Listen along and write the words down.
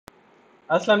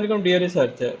Assalamu alaikum dear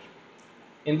researcher.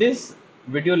 In this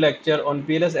video lecture on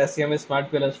PLS SEM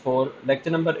SmartPLS 4, lecture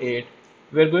number 8,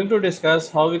 we are going to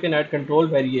discuss how we can add control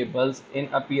variables in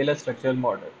a PLS structural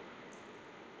model.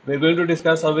 We are going to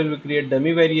discuss how we will create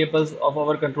dummy variables of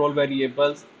our control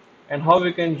variables and how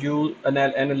we can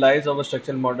analyze our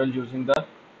structural model using the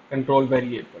control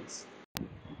variables.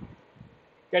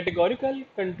 Categorical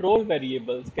control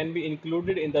variables can be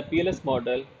included in the PLS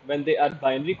model when they are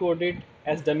binary coded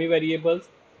as dummy variables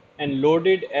and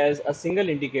loaded as a single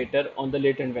indicator on the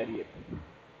latent variable.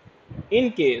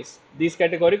 In case these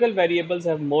categorical variables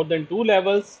have more than two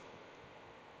levels,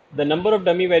 the number of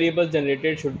dummy variables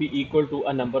generated should be equal to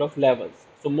a number of levels.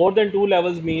 So more than two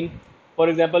levels mean, for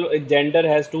example, a gender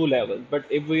has two levels, but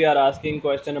if we are asking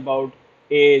question about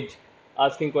age,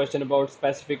 asking question about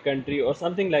specific country or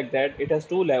something like that, it has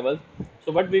two levels.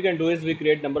 So what we can do is we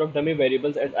create number of dummy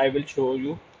variables, as I will show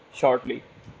you shortly.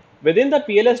 Within the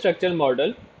PLS structural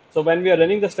model, so when we are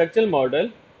running the structural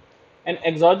model, an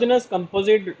exogenous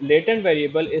composite latent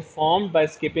variable is formed by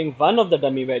skipping one of the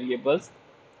dummy variables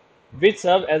which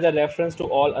serve as a reference to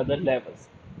all other levels.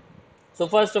 So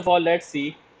first of all, let's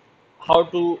see how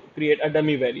to create a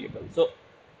dummy variable. So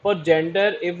for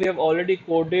gender, if we have already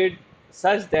coded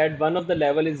such that one of the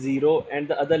level is 0 and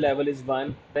the other level is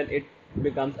 1, then it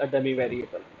becomes a dummy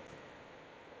variable.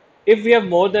 If we have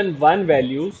more than one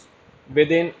values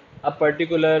within a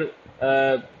particular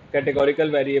categorical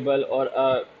variable or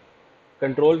a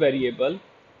control variable,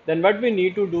 then what we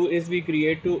need to do is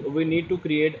we need to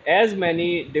create as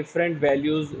many different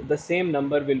values. The same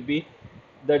number will be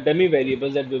the dummy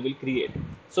variables that we will create.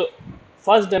 So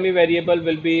first dummy variable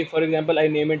will be, for example, I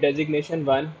name it designation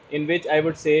 1, in which I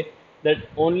would say that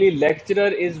only lecturer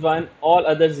is 1, all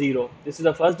other 0. This is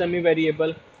the first dummy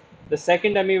variable. The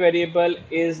second dummy variable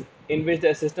is in which the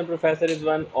assistant professor is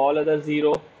 1, all other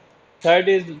 0. Third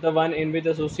is the one in which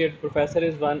associate professor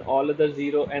is 1, all other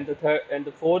 0, and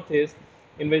the fourth is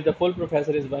in which the full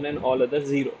professor is 1 and all other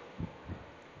 0.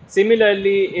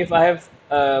 Similarly, if I have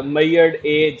measured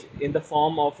age in the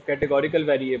form of categorical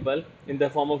variable in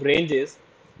the form of ranges,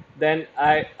 then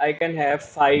I can have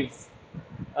 5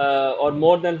 or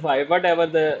more than 5, whatever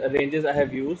the ranges I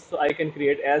have used, so I can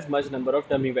create as much number of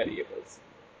dummy variables.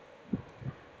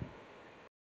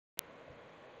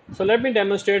 So let me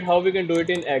demonstrate how we can do it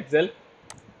in Excel.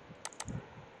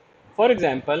 For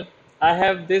example, I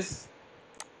have this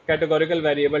categorical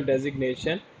variable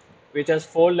designation which has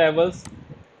 4 levels.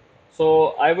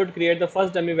 So I would create the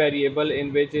first dummy variable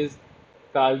in which is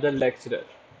called the lecturer,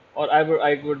 or I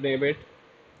would name it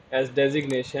as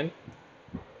designation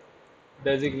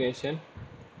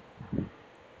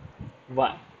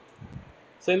 1.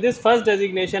 So in this first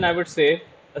designation, I would say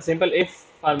a simple if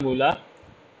formula.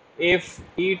 If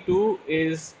E2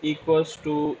 is equals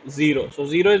to 0, so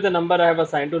 0 is the number I have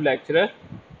assigned to lecturer,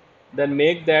 then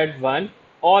make that 1,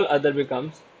 all other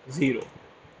becomes 0.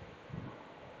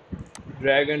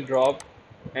 Drag and drop,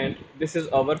 and this is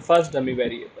our first dummy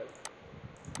variable.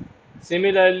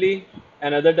 Similarly,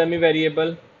 another dummy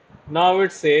variable. Now I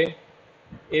would say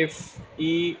if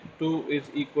E2 is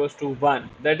equals to 1,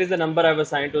 that is the number I've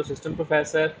assigned to assistant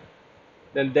professor,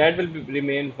 then that will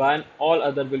remain 1, all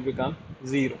other will become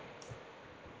 0.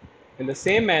 In the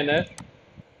same manner,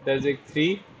 desig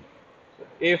 3,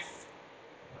 if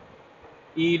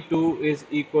E2 is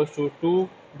equals to 2,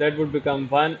 that would become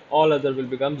 1, all other will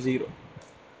become 0.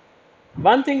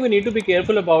 One thing we need to be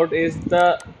careful about is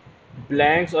the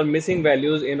blanks or missing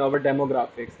values in our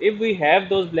demographics. If we have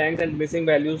those blanks and missing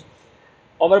values,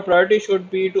 our priority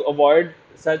should be to avoid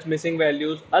such missing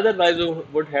values. Otherwise, we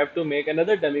would have to make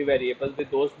another dummy variable with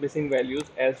those missing values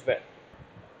as well.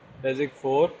 Basic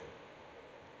 4,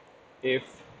 if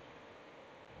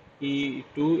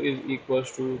E2 is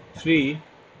equals to 3,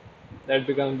 that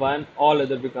becomes 1, all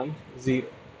other becomes 0.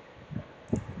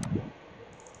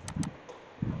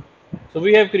 So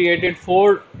we have created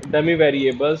 4 dummy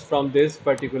variables from this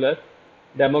particular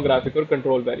demographic or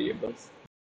control variables.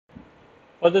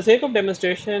 For the sake of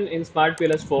demonstration in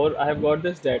SmartPLS 4, I have got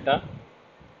this data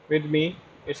with me.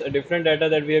 It's a different data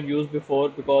that we have used before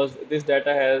because this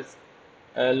data has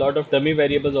a lot of dummy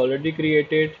variables already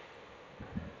created,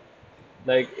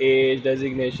 like age,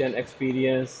 designation,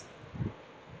 experience,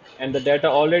 and the data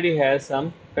already has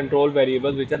some control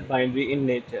variables which are binary in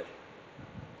nature,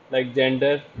 like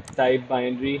gender type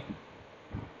binary,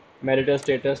 marital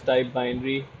status type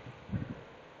binary,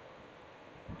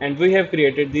 and we have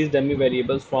created these dummy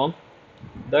variables from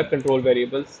the control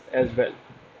variables as well.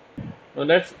 Now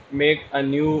let's make a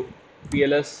new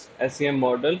PLS SEM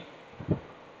model,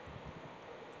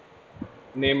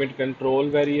 name it control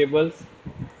variables.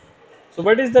 So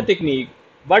what is the technique?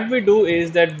 What we do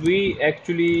is that we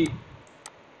actually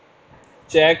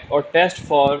check or test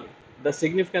for the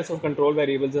significance of control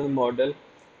variables in the model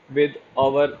with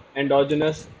our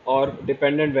endogenous or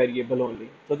dependent variable only.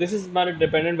 So this is my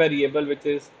dependent variable, which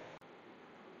is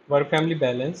work family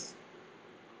balance.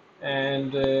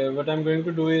 And what I'm going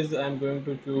to do is I'm going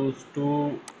to choose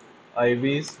two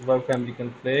IVs, work family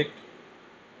conflict,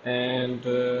 and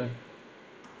the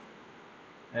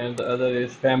other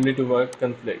is family to work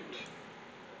conflict,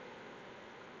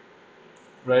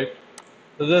 right?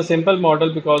 So this is a simple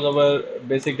model because our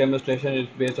basic demonstration is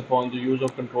based upon the use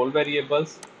of control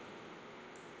variables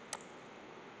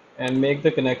and make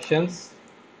the connections.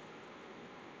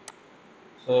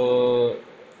 So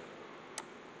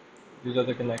these are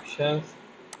the connections.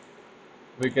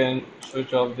 We can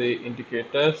switch off the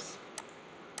indicators.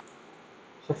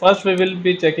 So first we will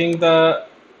be checking the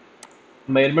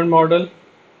measurement model,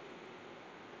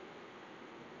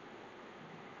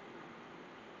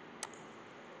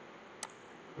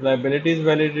 liabilities,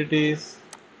 validities,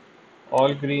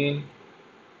 all green,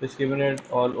 discriminate,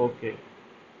 all okay.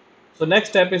 So next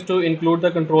step is to include the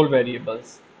control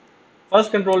variables.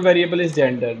 First control variable is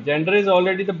gender. Gender is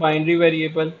already the binary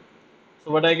variable.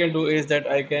 So what I can do is that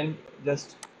I can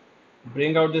just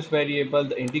bring out this variable,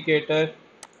 the indicator,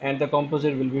 and the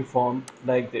composite will be formed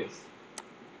like this.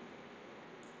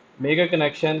 Make a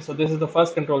connection. So this is the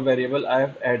first control variable I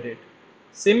have added.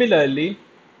 Similarly,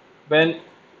 when,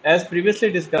 as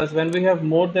previously discussed, when we have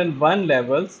more than one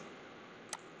levels,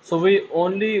 so we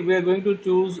are going to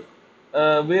choose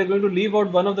we are going to leave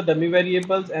out one of the dummy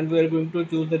variables and we are going to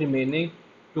choose the remaining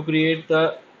to create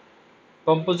the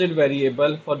composite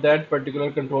variable for that particular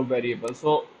control variable.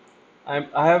 So I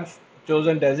have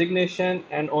chosen designation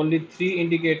and only three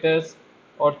indicators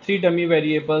or three dummy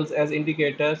variables as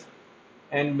indicators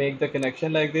and make the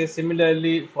connection like this.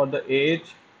 Similarly, for the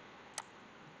age,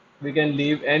 we can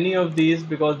leave any of these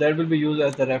because that will be used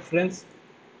as the reference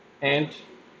and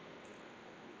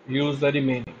use the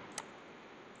remaining.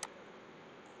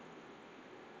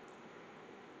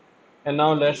 And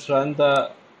now let's run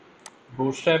the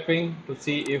bootstrapping to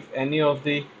see if any of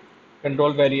the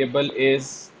control variable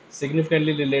is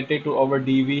significantly related to our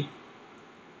DV.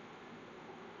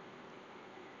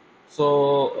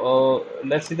 So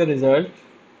let's see the result.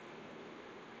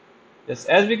 Yes,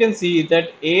 as we can see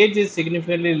that age is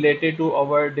significantly related to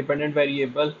our dependent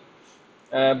variable,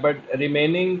 but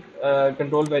remaining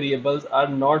control variables are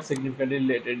not significantly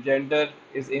related. Gender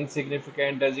is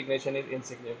insignificant, designation is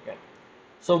insignificant.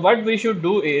 So what we should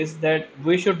do is that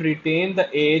we should retain the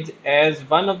age as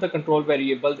one of the control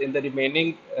variables in the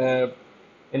remaining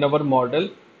in our model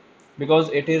because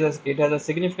it has a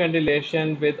significant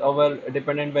relation with our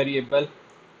dependent variable,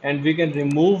 and we can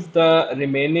remove the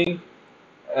remaining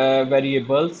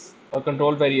variables or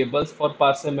control variables for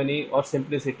parsimony or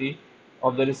simplicity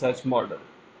of the research model.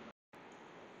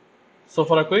 So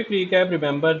for a quick recap,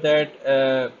 remember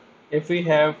that if we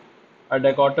have a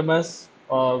dichotomous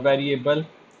variable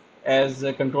as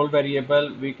a control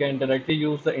variable, we can directly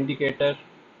use the indicator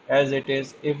as it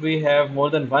is. If we have more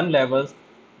than one levels,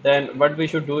 then what we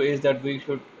should do is that we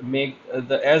should make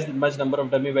the as much number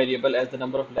of dummy variable as the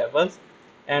number of levels.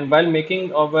 And while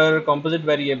making our composite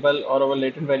variable or our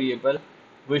latent variable,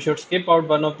 we should skip out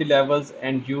one of the levels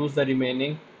and use the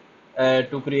remaining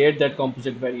to create that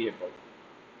composite variable.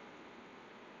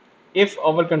 If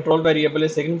our control variable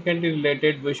is significantly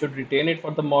related, we should retain it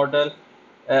for the model.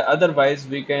 Otherwise,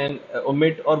 we can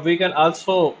omit, or we can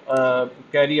also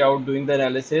carry out doing the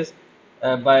analysis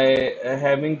by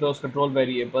having those control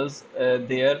variables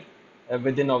there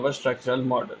within our structural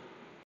model.